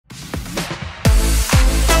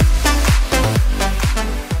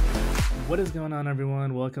What is going on,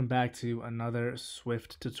 everyone? Welcome back to another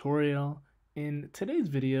Swift tutorial. In today's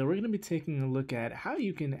video, we're going to be taking a look at how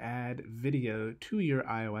you can add video to your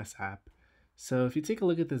iOS app. So if you take a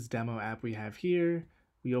look at this demo app we have here,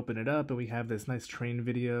 we open it up and we have this nice train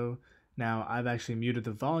video. Now I've actually muted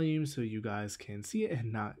the volume so you guys can see it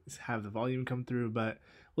and not have the volume come through, but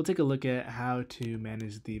we'll take a look at how to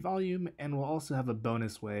manage the volume, and we'll also have a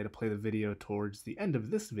bonus way to play the video towards the end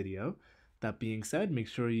of this video. That being said, make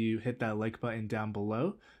sure you hit that like button down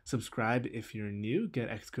below, subscribe if you're new, get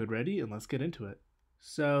Xcode ready, and let's get into it.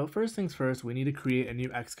 So first things first, we need to create a new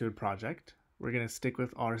Xcode project. We're going to stick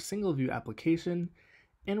with our single view application,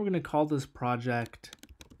 and we're going to call this project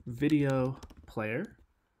Video Player.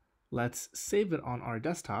 Let's save it on our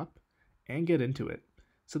desktop and get into it.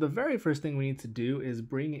 So the very first thing we need to do is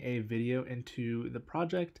bring a video into the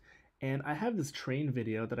project, and I have this train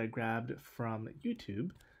video that I grabbed from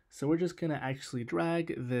YouTube. So we're just going to actually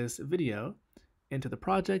drag this video into the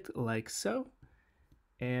project like so,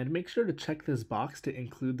 and make sure to check this box to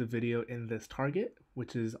include the video in this target,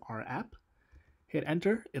 which is our app. Hit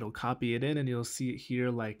enter, it'll copy it in, and you'll see it here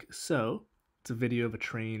like so. It's a video of a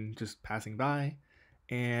train just passing by.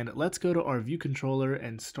 And let's go to our view controller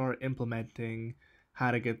and start implementing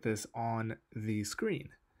how to get this on the screen.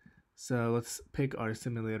 So let's pick our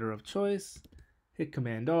simulator of choice, hit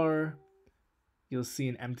Command R. You'll see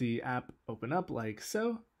an empty app open up like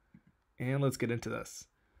so, and let's get into this.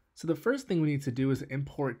 So the first thing we need to do is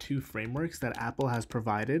import two frameworks that Apple has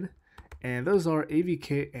provided, and those are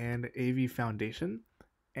AVKit and AV Foundation.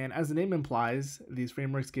 And as the name implies, these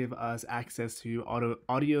frameworks give us access to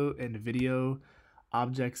audio and video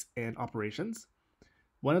objects and operations.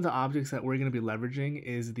 One of the objects that we're going to be leveraging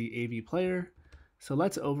is the AV player. So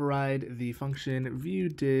let's override the function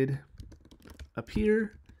viewDidAppear.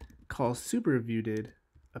 Call super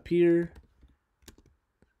viewDidAppear.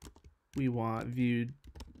 We want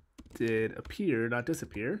viewDidAppear, not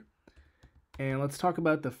disappear. And let's talk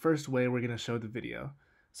about the first way we're going to show the video.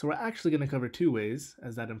 So we're actually going to cover two ways,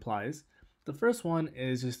 as that implies. The first one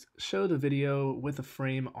is just show the video with a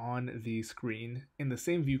frame on the screen in the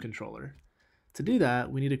same view controller. To do that,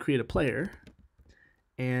 we need to create a player,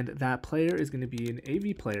 and that player is going to be an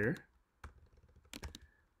AV player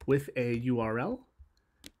with a URL.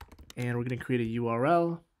 And we're going to create a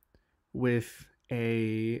URL with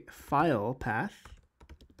a file path.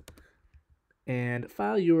 And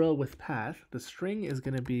file URL with path, the string is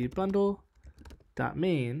going to be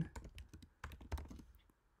bundle.main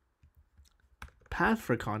path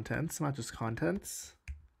for contents, not just contents.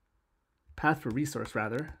 Path for resource,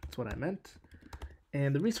 rather. That's what I meant.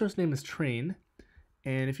 And the resource name is train.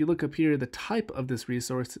 And if you look up here, the type of this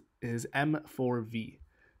resource is M4V.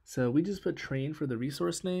 So we just put train for the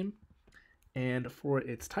resource name, and for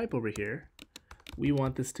its type over here, we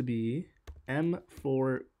want this to be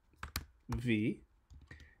M4V.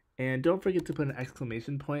 And don't forget to put an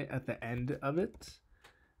exclamation point at the end of it,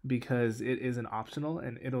 because it is an optional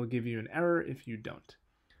and it'll give you an error if you don't.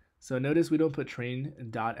 So notice we don't put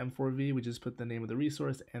train.m4v, we just put the name of the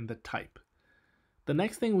resource and the type. The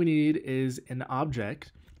next thing we need is an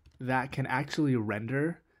object that can actually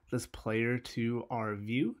render this player to our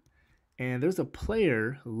view. And there's a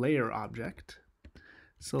player layer object.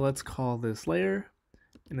 So let's call this layer,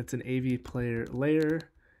 and it's an AV player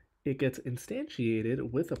layer. It gets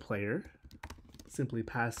instantiated with a player. Simply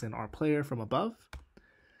pass in our player from above.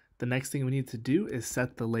 The next thing we need to do is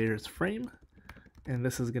set the layer's frame, and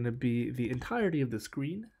this is going to be the entirety of the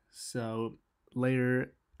screen. So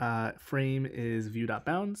layer frame is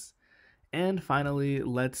view.bounds. And finally,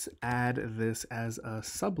 let's add this as a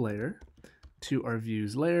sublayer to our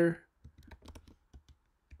views layer.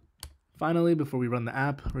 Finally, before we run the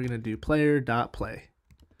app, we're going to do player.play.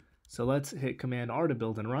 So let's hit Command R to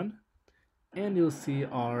build and run, and you'll see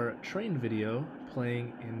our train video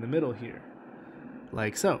playing in the middle here,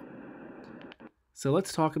 like so. So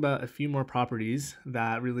let's talk about a few more properties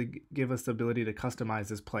that really give us the ability to customize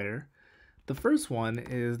this player. The first one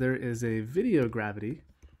is there is a video gravity,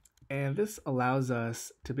 and this allows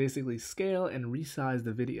us to basically scale and resize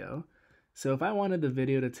the video. So if I wanted the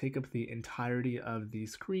video to take up the entirety of the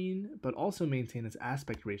screen, but also maintain its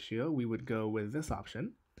aspect ratio, we would go with this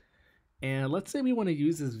option. And let's say we want to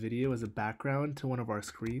use this video as a background to one of our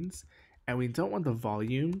screens, and we don't want the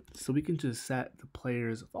volume, so we can just set the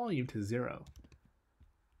player's volume to 0.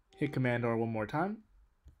 Hit Command R one more time.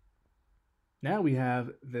 Now we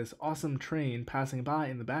have this awesome train passing by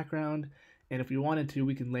in the background, and if we wanted to,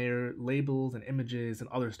 we can layer labels and images and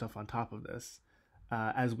other stuff on top of this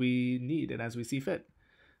as we need and as we see fit.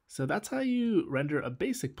 So that's how you render a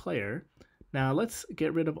basic player. Now let's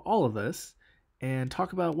get rid of all of this and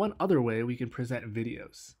talk about one other way we can present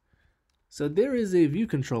videos. So there is a view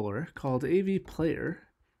controller called AV Player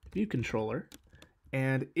View Controller,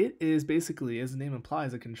 and it is basically, as the name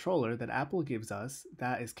implies, a controller that Apple gives us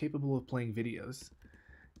that is capable of playing videos.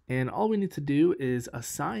 And all we need to do is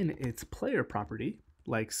assign its player property,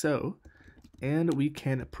 like so, and we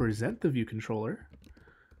can present the view controller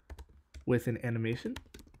with an animation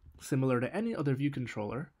similar to any other view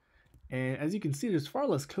controller. And as you can see, there's far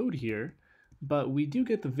less code here, but we do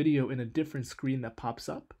get the video in a different screen that pops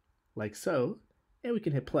up, like so, and we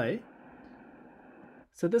can hit play.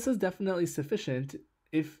 So this is definitely sufficient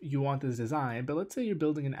if you want this design, but let's say you're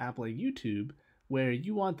building an app like YouTube, where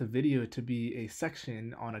you want the video to be a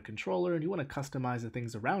section on a controller and you want to customize the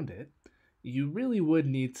things around it. You really would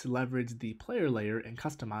need to leverage the player layer and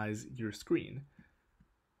customize your screen.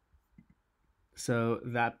 So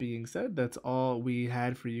that being said, that's all we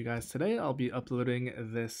had for you guys today. I'll be uploading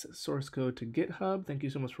this source code to GitHub. Thank you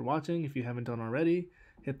so much for watching. If you haven't done already,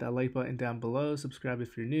 hit that like button down below, subscribe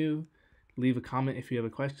if you're new, leave a comment if you have a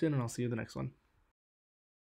question, and I'll see you in the next one.